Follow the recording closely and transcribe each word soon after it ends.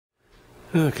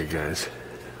Okay guys,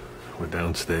 we're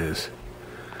downstairs.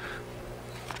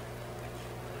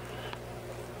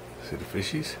 See the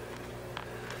fishies?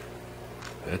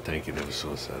 That tank you never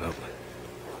saw set up.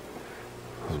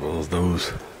 As well as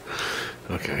those.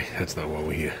 Okay, that's not why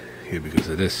we're here. Here because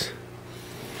of this.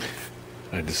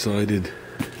 I decided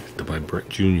to buy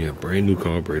Junior a brand new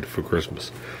carburetor for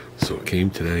Christmas. So it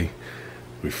came today.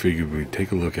 We figured we'd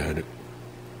take a look at it.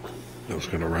 I was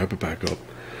going to wrap it back up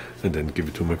and then give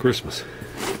it to him at Christmas.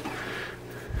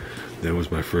 That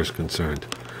was my first concern.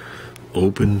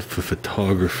 Open for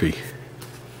photography.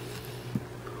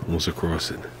 Almost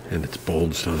across it. And it's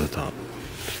bulged on the top.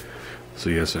 So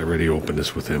yes, I already opened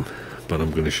this with him. But I'm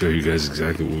going to show you guys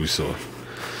exactly what we saw.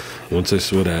 Once I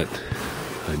saw that,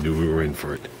 I knew we were in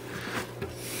for it.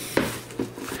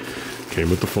 Came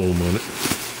with the foam on it.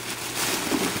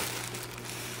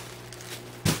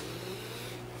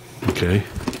 Okay.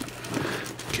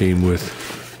 Came with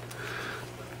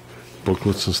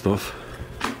booklets and stuff.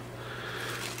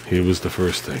 Here was the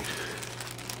first thing.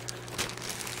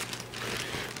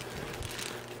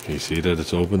 Can you see that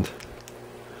it's opened?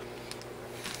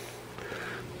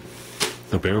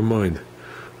 Now bear in mind,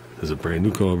 there's a brand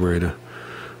new carburetor.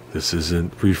 This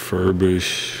isn't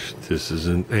refurbished. This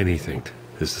isn't anything.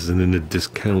 This isn't in a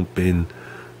discount bin.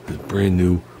 It's brand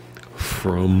new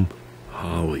from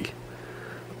Holley.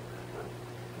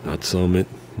 Not Summit,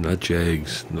 not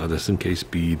Jags, not SNK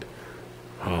Speed.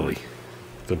 Holley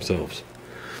themselves.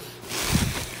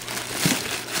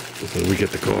 So we get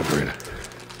the carburetor.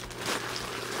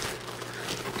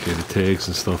 Okay, the tags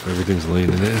and stuff, everything's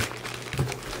laying in there.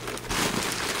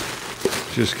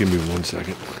 Just give me 1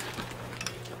 second.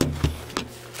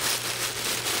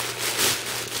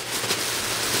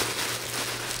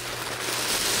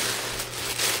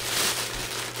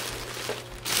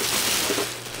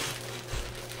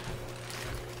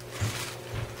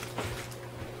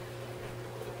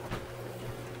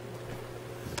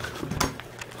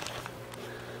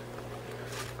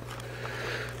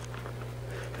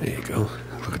 There you go.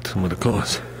 Look at some of the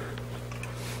cars.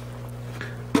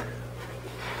 I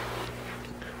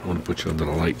want to put you under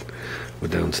the light. We're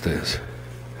downstairs.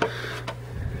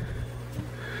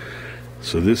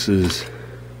 So this is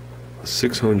a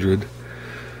 600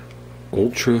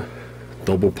 Ultra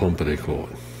double pumper, they call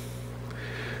it.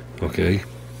 Okay.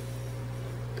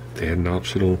 They had an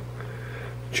optional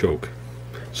choke.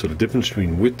 So the difference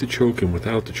between with the choke and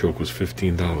without the choke was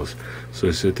 $15. So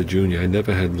I said to Junior, I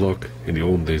never had luck in the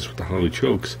olden days with the Holley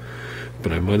chokes,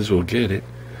 but I might as well get it.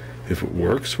 If it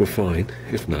works, we're fine.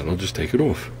 If not, I'll just take it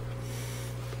off.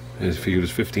 And I figured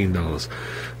it was $15.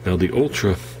 Now the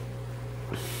Ultra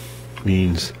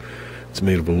means it's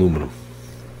made of aluminum.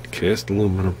 Cast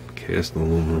aluminum, cast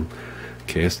aluminum,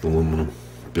 cast aluminum,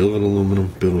 billet aluminum,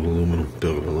 billet aluminum,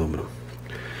 billet aluminum.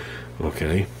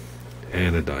 Okay?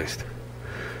 Anodized.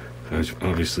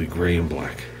 Obviously gray and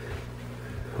black.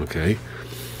 Okay?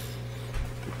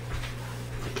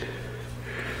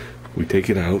 We take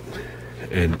it out,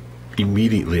 and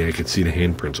immediately I could see the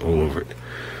handprints all over it.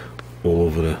 All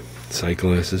over the sight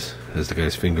glasses. Has the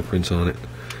guy's fingerprints on it.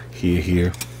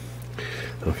 Here.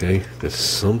 Okay? There's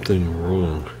something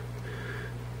wrong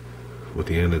with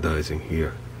the anodizing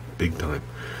here. Big time.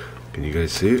 Can you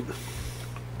guys see it?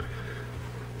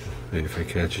 And if I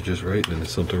catch it just right, then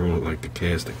there's something wrong with like the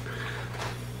casting.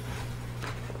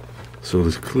 So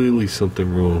there's clearly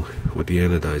something wrong with the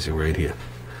anodizing right here.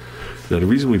 Now the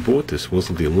reason we bought this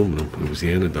wasn't the aluminum, it was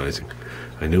the anodizing.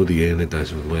 I know the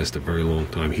anodizing would last a very long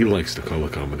time. He likes the color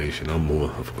combination. I'm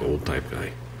more of a gold type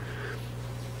guy.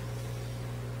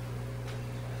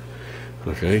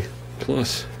 Okay,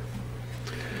 plus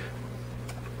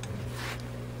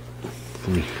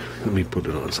let me put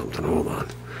it on something. Hold on.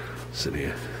 Sit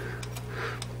here.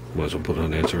 Might as well put it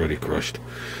on there, it's already crushed.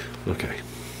 Okay.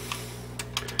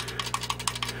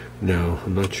 Now,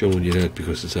 I'm not showing you that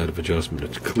because it's out of adjustment.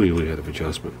 It's clearly out of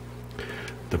adjustment.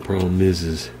 The problem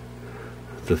is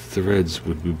the threads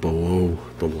would be below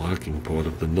the locking part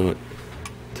of the nut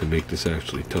to make this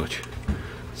actually touch.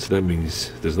 So that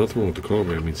means there's nothing wrong with the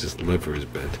carburetor. It means this lever is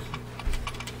bent.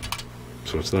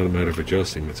 So it's not a matter of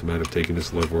adjusting. It's a matter of taking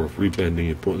this lever off, rebending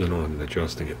it, putting it on, and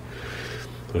adjusting it.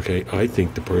 Okay, I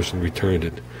think the person returned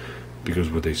it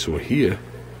because what they saw here,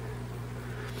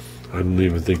 I don't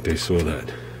even think they saw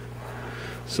that.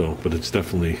 So, but it's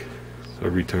definitely a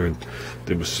return.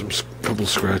 There was some couple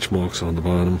scratch marks on the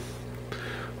bottom,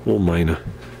 all minor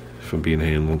from being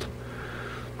handled.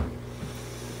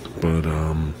 But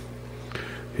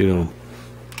you know,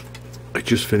 I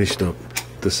just finished up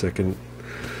the second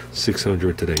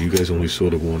 600 today. You guys only saw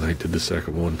the one. I did the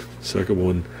second one. Second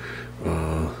one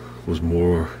was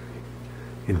more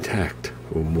intact,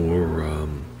 or more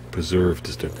preserved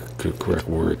is the correct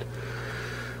word.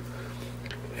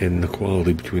 And the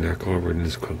quality between our carburetor and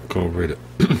this carburetor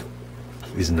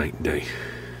is night and day.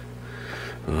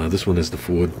 This one has the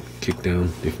Ford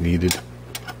kickdown if needed.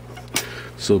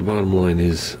 So the bottom line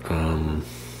is, yeah,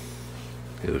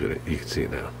 look at it, you can see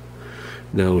it now.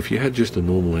 Now, if you had just a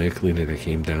normal air cleaner that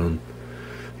came down,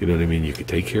 you know what I mean, you could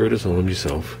take care of this on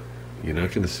yourself. You're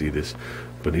not going to see this.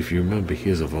 But if you remember,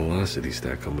 here's a velocity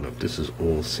stack coming up. This is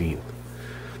all seen.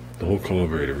 The whole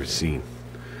carburetor is seen.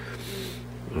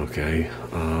 Okay.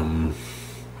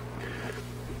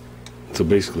 So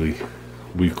basically,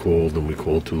 we called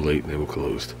too late and they were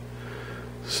closed.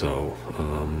 So,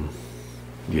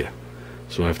 yeah.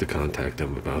 So I have to contact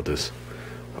them about this.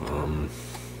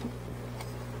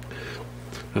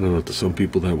 I don't know, to some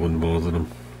people that wouldn't bother them.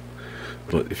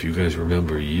 But if you guys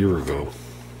remember a year ago,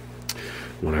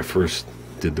 when I first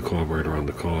did the carburetor on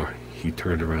the car, he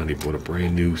turned around, he bought a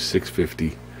brand new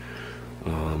 650.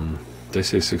 They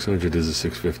say 600 is a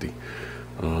 650.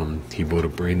 He bought a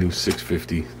brand new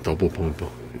 650 double pump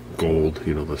gold,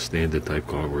 you know, the standard type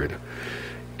carburetor.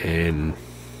 And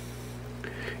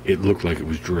it looked like it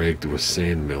was dragged through a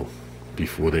sand mill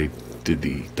before they did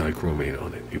the dichromate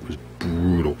on it. It was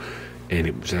brutal, and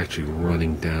it was actually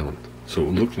running down. So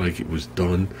it looked like it was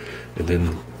done, and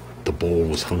then the bowl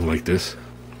was hung like this,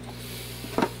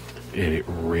 and it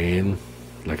ran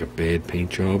like a bad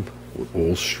paint job with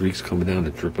all streaks coming down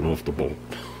and dripping off the bowl.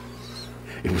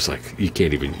 It was like, you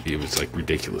can't even, it was like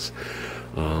ridiculous.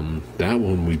 That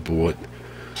one we bought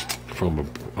from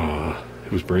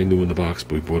it was brand new in the box,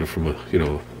 but we bought it from a, you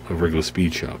know, a regular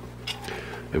speed shop,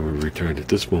 and we returned it.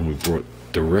 This one we brought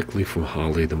directly from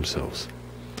Holley themselves.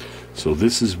 So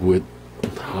this is what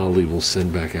Holley will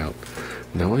send back out.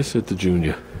 Now I said to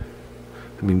Junior,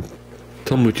 I mean,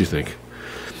 tell me what you think.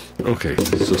 Okay,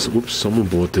 so whoops, someone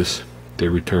bought this, they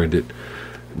returned it,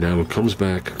 now it comes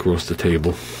back across the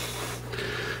table,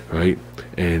 right,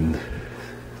 and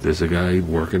there's a guy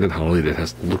working at Holley that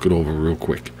has to look it over real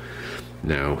quick.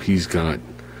 Now he's got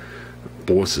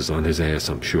bosses on his ass,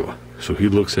 I'm sure, so he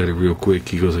looks at it real quick,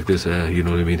 he goes like this, you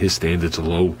know what I mean, his standards are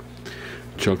low,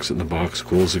 chucks it in the box,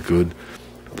 calls it good,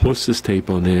 puts this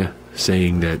tape on there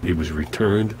saying that it was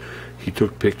returned, he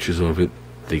took pictures of it,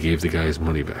 they gave the guy his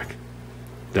money back.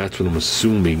 That's what I'm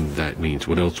assuming that means.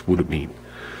 What else would it mean?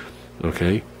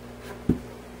 Okay?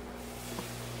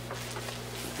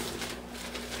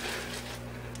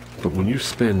 But when you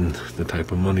spend the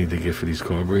type of money they get for these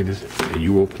carburetors, and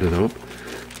you open it up,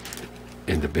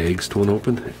 and the bag's torn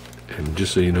open, and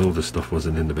just so you know, the stuff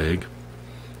wasn't in the bag.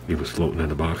 It was floating in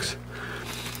the box.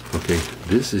 Okay,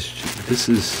 this is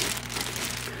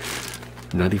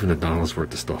not even $1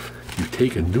 worth of stuff. You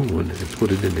take a new one and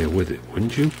put it in there with it,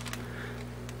 wouldn't you?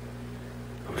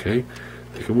 Okay,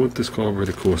 think of what this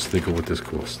carburetor costs, think of what this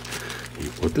costs. You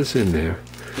put this in there,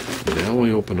 now I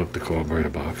open up the carburetor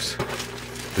box.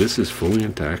 This is fully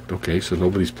intact, okay, so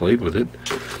nobody's played with it.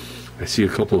 I see a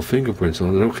couple of fingerprints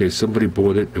on it, okay, somebody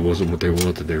bought it, it wasn't what they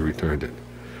wanted, they returned it.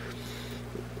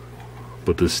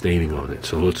 But there's staining on it,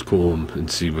 so let's call them and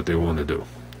see what they want to do,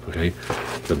 okay?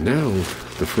 But now,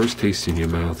 the first taste in your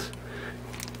mouth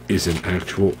is an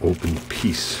actual open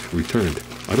piece returned.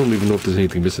 I don't even know if there's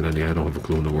anything missing on there. I don't have a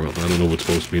clue in the world. I don't know what's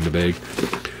supposed to be in the bag.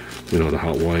 You know, the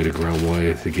hot wire, the ground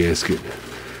wire, the gasket,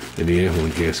 and the air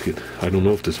horn gasket. I don't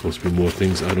know if there's supposed to be more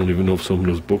things. I don't even know if some of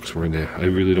those books were in there. I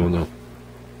really don't know.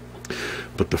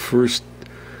 But the first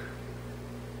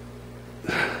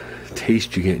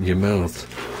taste you get in your mouth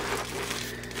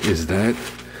is that,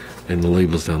 and the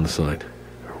labels down the side,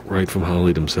 right from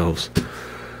Holley themselves.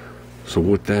 So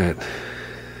with that,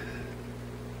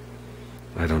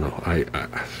 I don't know.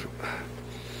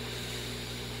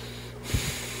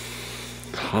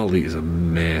 Holley is a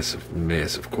massive,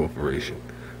 massive corporation.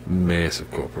 Massive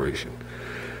corporation.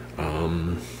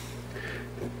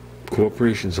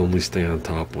 Corporations only stay on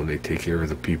top when they take care of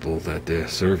the people that they're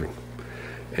serving.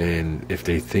 And if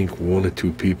they think one or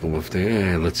two people, if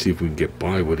they, let's see if we can get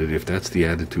by with it. If that's the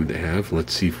attitude they have,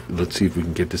 let's see if we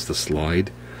can get this to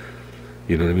slide.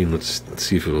 You know what I mean? Let's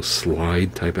see if it'll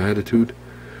slide type attitude.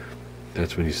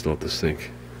 That's when you start to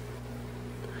sink.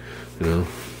 You know?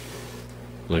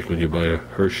 Like when you buy a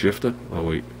Hirsch shifter. Oh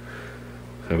wait.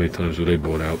 How many times were they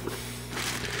bought out?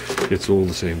 It's all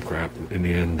the same crap in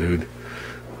the end, dude.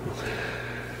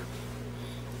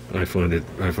 I find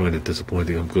it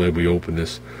disappointing. I'm glad we opened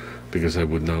this, because I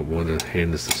would not want to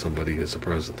hand this to somebody as a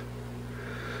present.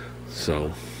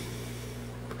 So,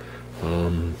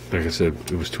 like I said,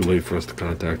 it was too late for us to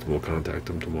contact them. We'll contact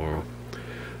them tomorrow.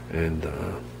 And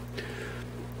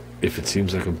if it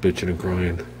seems like I'm bitching and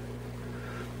crying,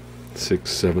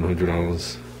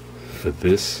 $600-700 for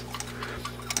this.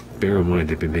 Bear in mind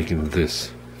they've been making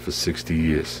this for 60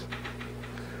 years.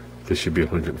 This should be a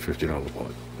 $150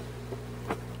 part.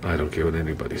 I don't care what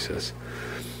anybody says.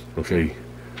 Okay,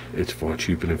 it's far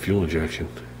cheaper than fuel injection,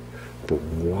 but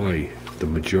why the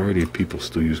majority of people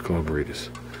still use carburetors?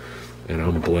 And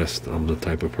I'm blessed. I'm the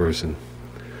type of person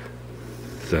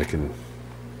that can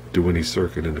do any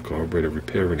circuit in the carburetor,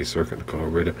 repair any circuit in the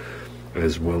carburetor,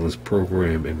 as well as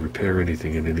program and repair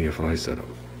anything in an EFI setup.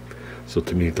 So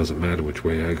to me, it doesn't matter which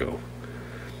way I go.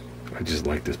 I just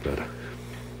like this better.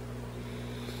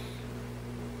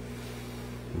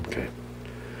 Okay,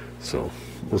 so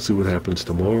we'll see what happens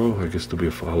tomorrow. I guess there'll be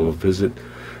a follow-up visit.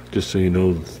 Just so you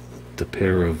know, the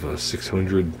pair of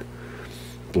 600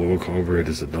 blower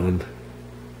carburetors are done,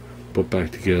 put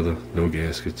back together, no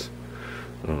gaskets,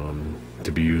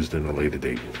 to be used in a later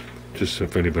date. Just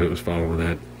if anybody was following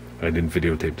that, I didn't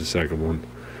videotape the second one,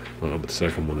 but the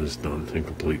second one is done and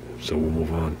complete, so we'll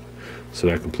move on. So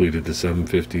that completed the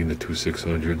 750 and the two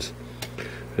 600s,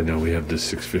 and now we have this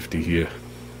 650 here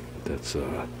that's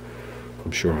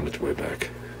I'm sure on its way back.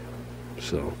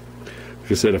 So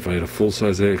like I said, if I had a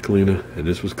full-size air cleaner and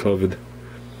this was covered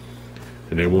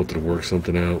and they wanted to work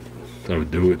something out, I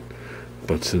would do it.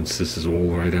 But since this is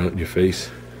all right out in your face,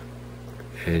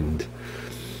 and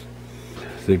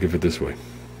think of it this way,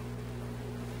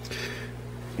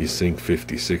 you sink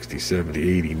 50, 60,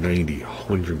 70, 80, 90,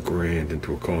 100 grand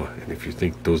into a car, and if you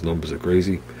think those numbers are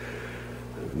crazy,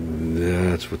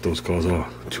 that's what those cars are.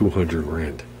 200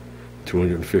 grand,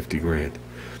 250 grand.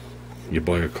 You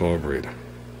buy a carburetor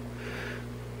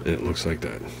and it looks like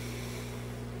that.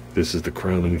 This is the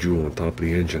crowning jewel on top of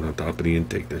the engine, on top of the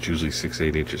intake, that's usually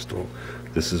 6-8 inches tall.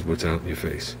 This is what's out in your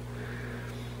face.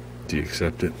 Do you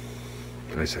accept it?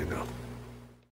 I say no.